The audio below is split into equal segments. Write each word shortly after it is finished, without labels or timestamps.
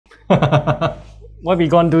What we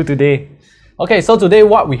gonna do today? Okay, so today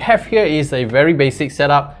what we have here is a very basic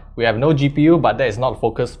setup. We have no GPU, but that is not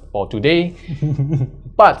focus for today.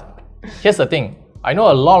 But here's the thing. I know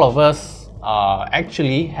a lot of us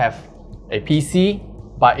actually have a PC,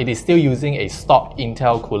 but it is still using a stock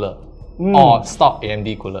Intel cooler or stock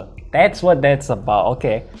AMD cooler. That's what that's about,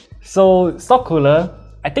 okay. So stock cooler,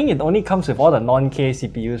 I think it only comes with all the non-K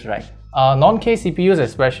CPUs, right? Non-K CPUs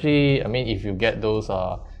especially, I mean if you get those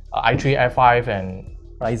i3, i5 and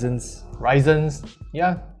Ryzen's,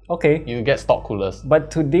 yeah, okay, you get stock coolers.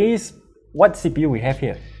 But today's, what CPU we have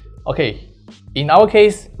here? Okay, in our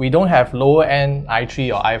case, we don't have lower end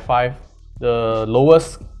i3 or i5. The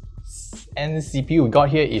lowest end CPU we got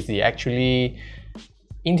here is the actually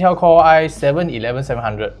Intel Core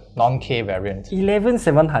i7-11700 non-K variant.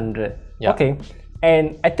 11700. Yeah. Okay.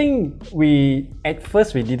 And I think at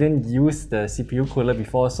first we didn't use the CPU cooler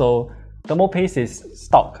before, so thermal paste is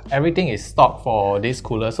stock. Everything is stock for this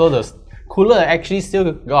cooler. So the cooler actually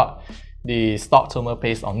still got the stock thermal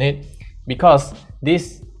paste on it because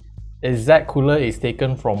this exact cooler is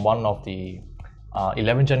taken from one of the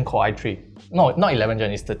 11 Gen Core i3. No, not 11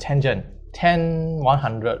 Gen, it's the 10 Gen.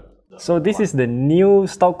 10100. So this is the new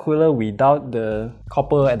stock cooler without the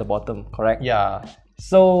copper at the bottom, correct? Yeah.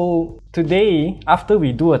 So today, after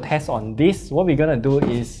we do a test on this, what we're gonna do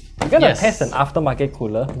is we're gonna test an aftermarket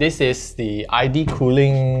cooler. This is the ID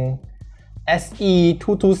Cooling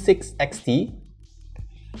SE-226-XT.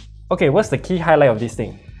 Okay, what's the key highlight of this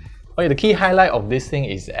thing? Okay, the key highlight of this thing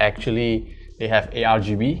is actually they have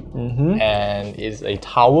ARGB and it's a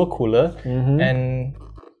tower cooler and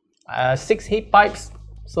 6 heat pipes.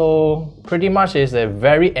 So pretty much it's a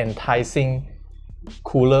very enticing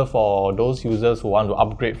cooler for those users who want to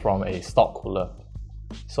upgrade from a stock cooler.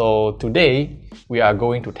 So today we are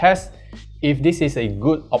going to test if this is a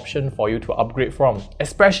good option for you to upgrade from,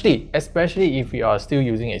 especially if you are still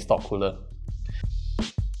using a stock cooler.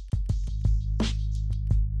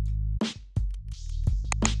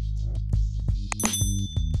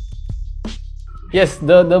 Yes,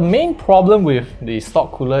 the main problem with the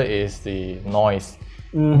stock cooler is the noise.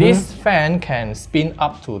 This fan can spin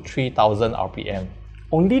up to 3000 RPM.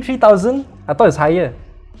 Only 3000? I thought it's higher.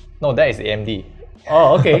 No, that is AMD.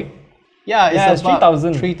 Oh, okay. Yeah, it's about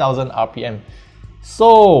 3000 RPM.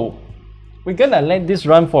 So we're gonna let this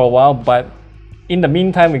run for a while, but in the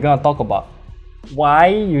meantime, we're gonna talk about why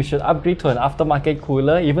you should upgrade to an aftermarket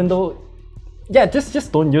cooler, even though, yeah,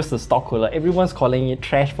 just don't use the stock cooler. Everyone's calling it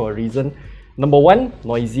trash for a reason. Number one,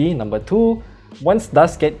 noisy. Number two, once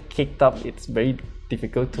dust get kicked up, it's very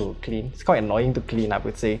difficult to clean. It's quite annoying to clean, I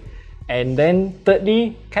would say. And then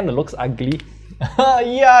thirdly, kind of looks ugly.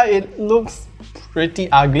 Yeah, it looks pretty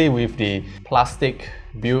ugly with the plastic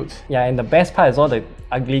build. Yeah, and the best part is all the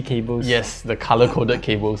ugly cables. Yes, the color-coded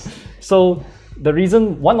cables. So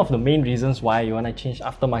one of the main reasons why you want to change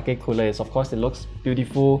aftermarket cooler is, of course, it looks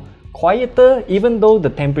beautiful, quieter, even though the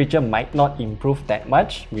temperature might not improve that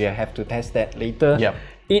much. We have to test that later. Yep.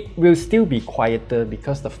 It will still be quieter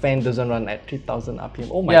because the fan doesn't run at 3000 RPM.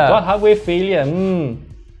 Oh my god, hardware failure.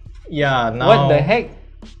 Yeah, now what the heck?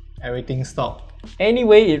 Everything stopped.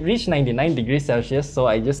 Anyway, it reached 99 degrees Celsius, so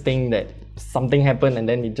I just think that something happened and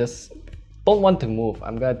then it just don't want to move.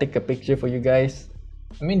 I'm gonna take a picture for you guys.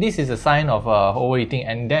 I mean, this is a sign of overheating,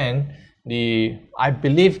 and then I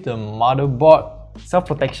believe the motherboard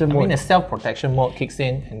self-protection mode. the self-protection mode kicks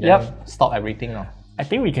in and then stop everything now. I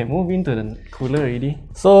think we can move into the cooler already.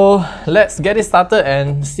 So let's get it started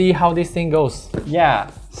and see how this thing goes. Yeah,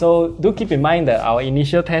 so do keep in mind that our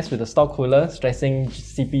initial test with the stock cooler, stressing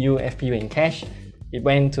CPU, FPU and cache, it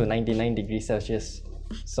went to 99 degrees Celsius.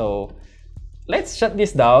 So let's shut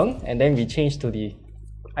this down and then we change to the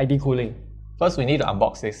ID cooling. First, we need to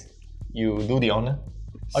unbox this. You do the honor.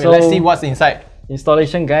 Okay, so let's see what's inside.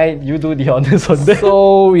 Installation guide, you do the honors on that.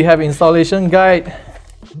 So we have installation guide.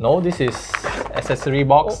 No, this is accessory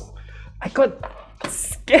box. Oh, I got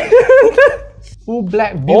scared. Full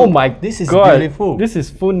black build. Oh my this is god, beautiful. This is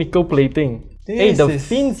full nickel plating. The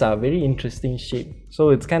fins are very interesting shape.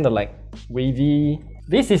 So it's kind of like wavy.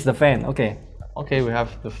 This is the fan, okay. Okay, we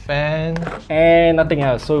have the fan. And nothing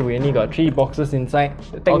else. So we only got 3 boxes inside.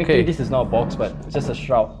 Technically, this is not a box, but it's just a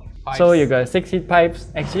shroud. Pipes. So you got 6 heat pipes.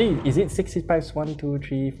 Actually, is it 6 heat pipes? 1, 2,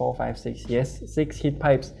 3, 4, 5, 6. Yes, 6 heat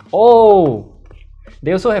pipes. Oh!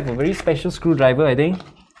 They also have a very special screwdriver, I think.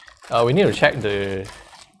 We need to check the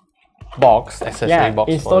box, accessory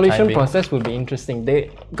box. Installation process will be interesting. They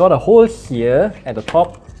got a hole here at the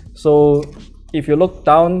top. So if you look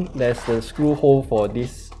down, there's the screw hole for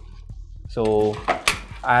this. So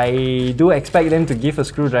I do expect them to give a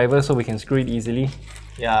screwdriver so we can screw it easily.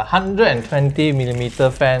 Yeah,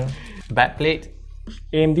 120mm fan backplate.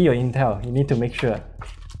 AMD or Intel? You need to make sure.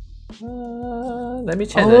 Let me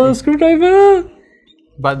check. Oh, screwdriver!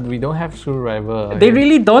 But we don't have screwdriver. They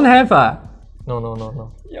really don't have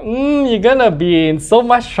No. you're gonna be in so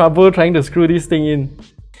much trouble trying to screw this thing in.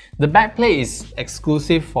 The backplate is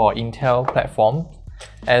exclusive for Intel platform.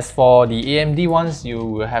 As for the AMD ones, you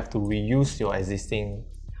will have to reuse your existing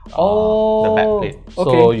the backplate.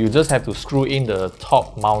 So you just have to screw in the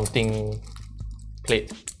top mounting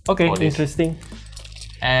plate. Okay, interesting.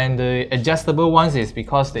 And the adjustable ones is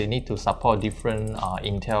because they need to support different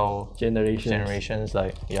Intel generations.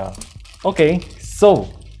 Like Okay, so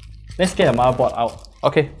let's get a motherboard out.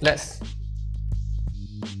 Okay, let's.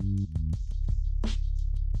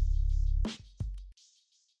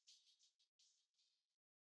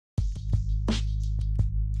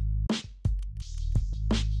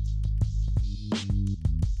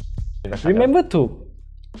 Remember to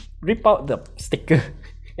rip out the sticker.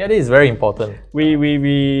 Yeah, this is very important.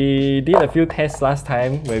 We did a few tests last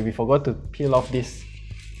time where we forgot to peel off this.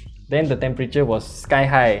 Then the temperature was sky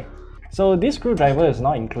high. So this screwdriver is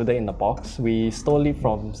not included in the box. We stole it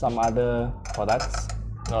from some other products.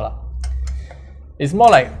 No lah. It's more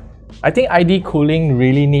like, I think ID Cooling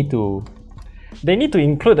really need to They need to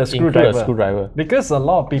include a screwdriver. screwdriver. Because a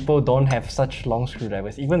lot of people don't have such long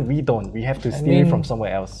screwdrivers. Even we don't. We have to steal it from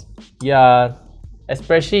somewhere else. Yeah,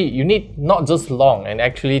 especially you need not just long and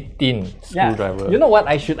actually thin screwdriver. You know what?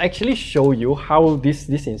 I should actually show you how this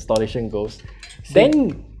installation goes.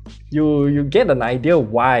 Then you get an idea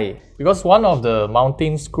why. Because one of the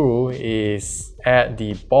mounting screw is at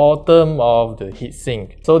the bottom of the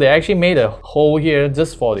heatsink. So they actually made a hole here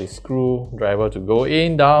just for the screwdriver to go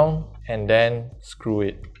in, down, and then screw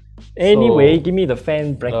it. Anyway, give me the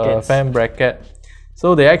fan brackets. Fan bracket.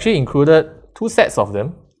 So they actually included 2 sets of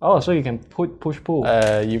them. Oh, so you can put push-pull.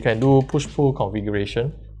 You can do push-pull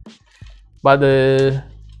configuration. But the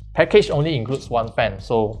package only includes 1 fan.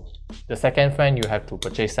 So the second fan you have to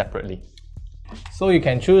purchase separately. So you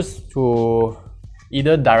can choose to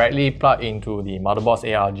either directly plug into the motherboard's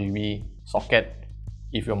ARGB socket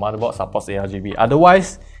if your motherboard supports ARGB.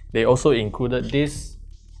 Otherwise, they also included this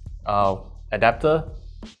adapter,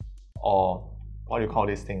 or what do you call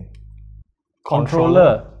this thing?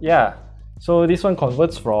 Controller. Yeah. So this one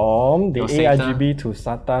converts from the Your SATA. ARGB to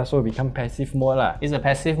SATA, so it becomes passive mode lah. It's a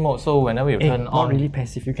passive mode, so whenever you turn Not on, really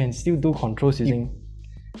passive. You can still do controls using.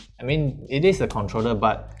 I mean, it is a controller,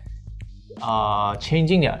 but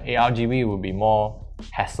changing your ARGB will be more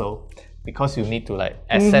hassle because you need to like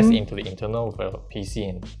access into the internal of your PC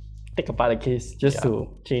and Take apart the case just to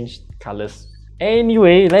change colors.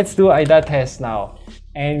 Anyway, let's do IDA test now.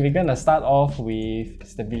 And we're gonna start off with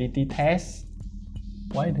stability test.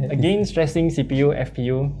 why then? Again, stressing CPU,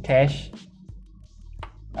 FPU, cache.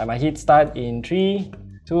 I might hit start in 3,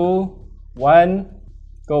 2, 1,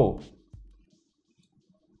 go.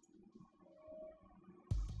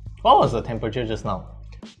 What was the temperature just now?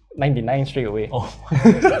 99 straight away. Oh,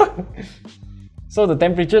 So the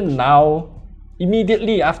temperature now,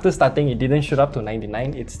 immediately after starting, it didn't shoot up to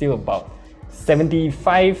 99. It's still about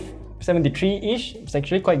 75, 73-ish. It's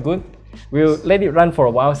actually quite good. We'll let it run for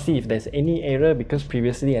a while, see if there's any error, because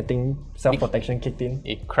previously I think self-protection kicked in.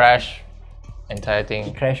 it crashed, entire thing.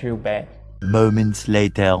 It crashed real bad. Moments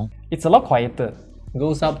later. It's a lot quieter.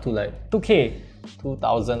 Goes up to like 2K.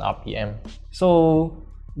 2000 RPM. So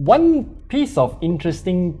one piece of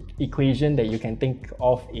interesting equation that you can think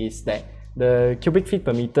of is that the cubic feet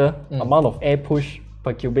per meter, amount of air push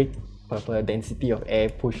per cubic per density of air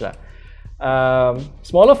push.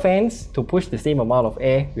 Smaller fans, to push the same amount of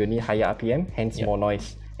air, will need higher RPM, hence more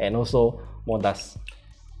noise and also more dust.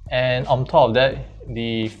 And on top of that,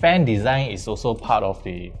 the fan design is also part of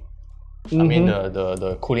the I mean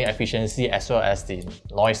the cooling efficiency as well as the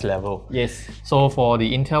noise level. Yes. So for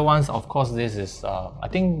the Intel ones, of course, this is I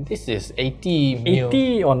think this is 80 mil,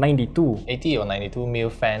 80 or 92. 80 or 92 mil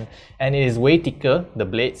fan, and it is way thicker, the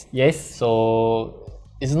blades. Yes. So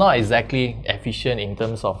it's not exactly efficient in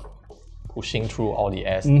terms of pushing through all the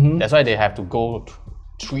airs. That's why they have to go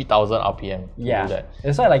 3000 RPM to Yeah. do that.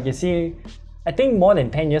 That's why, like you see, I think more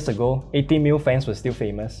than 10 years ago, 80 mil fans were still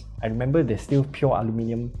famous. I remember there's still pure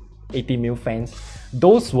aluminium 80 mil fans.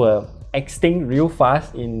 Those were extinct real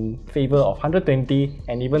fast in favor of 120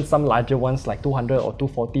 and even some larger ones like 200 or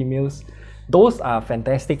 240 mils. Those are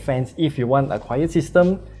fantastic fans if you want a quiet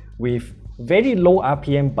system with very low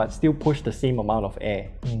RPM but still push the same amount of air.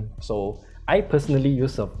 So I personally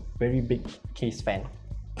use a very big case fan.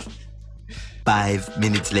 5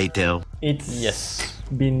 minutes later. It's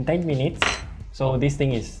been 10 minutes. So this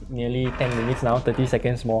thing is nearly 10 minutes now, 30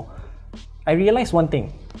 seconds more. I realized one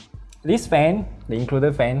thing. This fan, the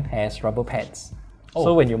included fan, has rubber pads. Oh.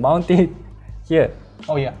 So when you mount it here,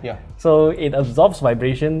 Oh yeah, yeah. so it absorbs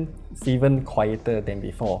vibration. It's even quieter than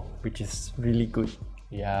before, which is really good.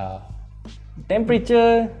 Yeah.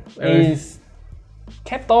 Temperature is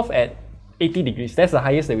capped off at 80 degrees. That's the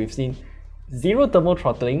highest that we've seen. Zero thermal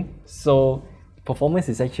throttling, so performance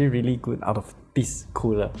is actually really good out of this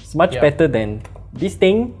cooler. It's much better than this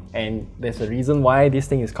thing, and there's a reason why this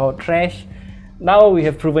thing is called trash. Now we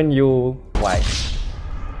have proven you why.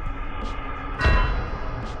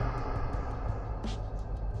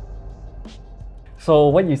 So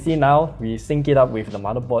what you see now, we sync it up with the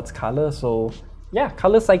motherboard's color. So yeah,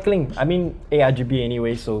 color cycling. I mean ARGB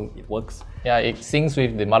anyway, so it works. Yeah, it syncs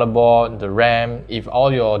with the motherboard, the RAM. If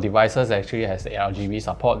all your devices actually has RGB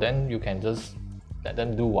support, then you can just let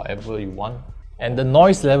them do whatever you want. And the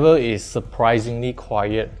noise level is surprisingly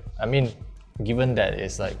quiet. I mean, given that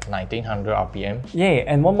it's like 1900 RPM. Yeah,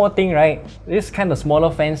 and one more thing, right? This kind of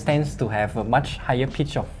smaller fans tends to have a much higher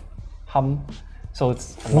pitch of hum, so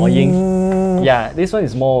it's annoying. Yeah, this one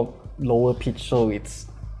is more lower pitch, so it's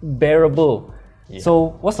bearable. Yeah.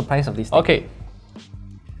 So what's the price of this thing? Okay,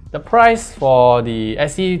 the price for the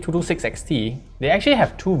SE-226-XT, they actually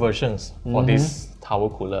have two versions for this tower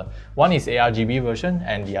cooler. One is ARGB version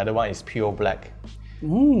and the other one is pure black.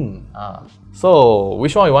 So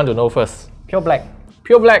which one you want to know first? Pure black.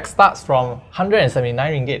 Pure black starts from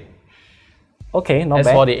 179 ringgit. Okay, not As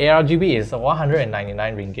bad. for the ARGB, it's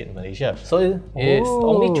 199 ringgit Malaysia. So it's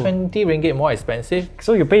only 20 ringgit more expensive.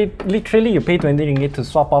 So you pay, literally you pay 20 ringgit to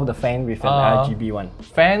swap out the fan with an RGB one.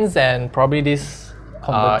 Fans and probably this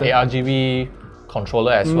ARGB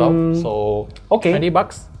controller as well. So okay, 20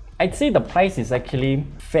 bucks. I'd say the price is actually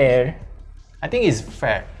fair. I think it's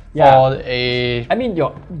fair. Yeah. For a I mean,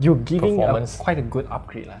 you're giving performance. quite a good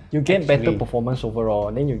upgrade. You get better performance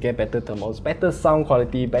overall, then you get better thermals, better sound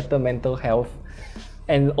quality, better mental health,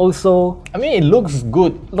 and also I mean, it looks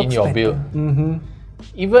good in your build.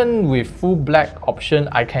 Even with full black option,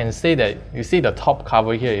 I can say that you see the top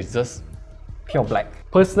cover here is just pure black.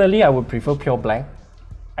 Personally, I would prefer pure black.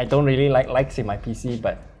 I don't really like lights in my PC,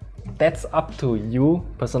 but that's up to you,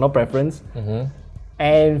 personal preference.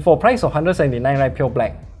 And for price of 179, right, pure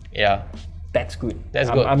black. Yeah, that's good. That's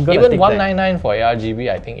good. I'm gonna even take 199 for ARGB,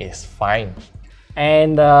 I think is fine.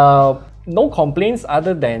 And no complaints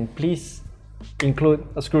other than please include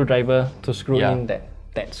a screwdriver to screw in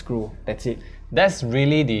that screw. That's it. That's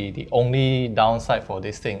really the only downside for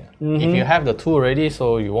this thing. If you have the tool already,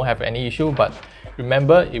 so you won't have any issue, but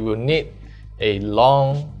remember, it will need a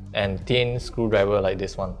long and thin screwdriver like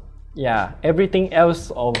this one. Yeah, everything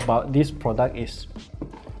else about this product is,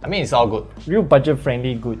 I mean, it's all good. Real budget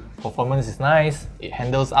friendly, good. Performance is nice. It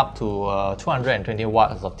handles up to 220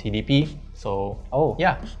 watts of TDP. So,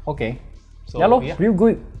 yeah. Okay. So, real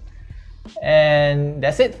good. And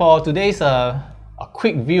that's it for today's a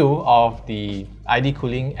quick view of the ID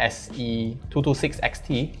Cooling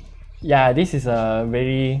SE-226-XT. Yeah, this is a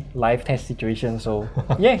very live test situation. So,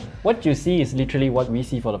 yeah, what you see is literally what we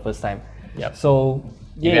see for the first time. Yep. So,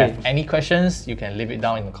 if you have any questions, you can leave it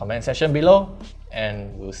down in the comment section below.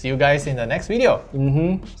 And we'll see you guys in the next video.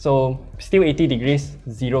 So, still 80 degrees,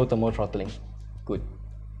 zero thermal throttling. Good.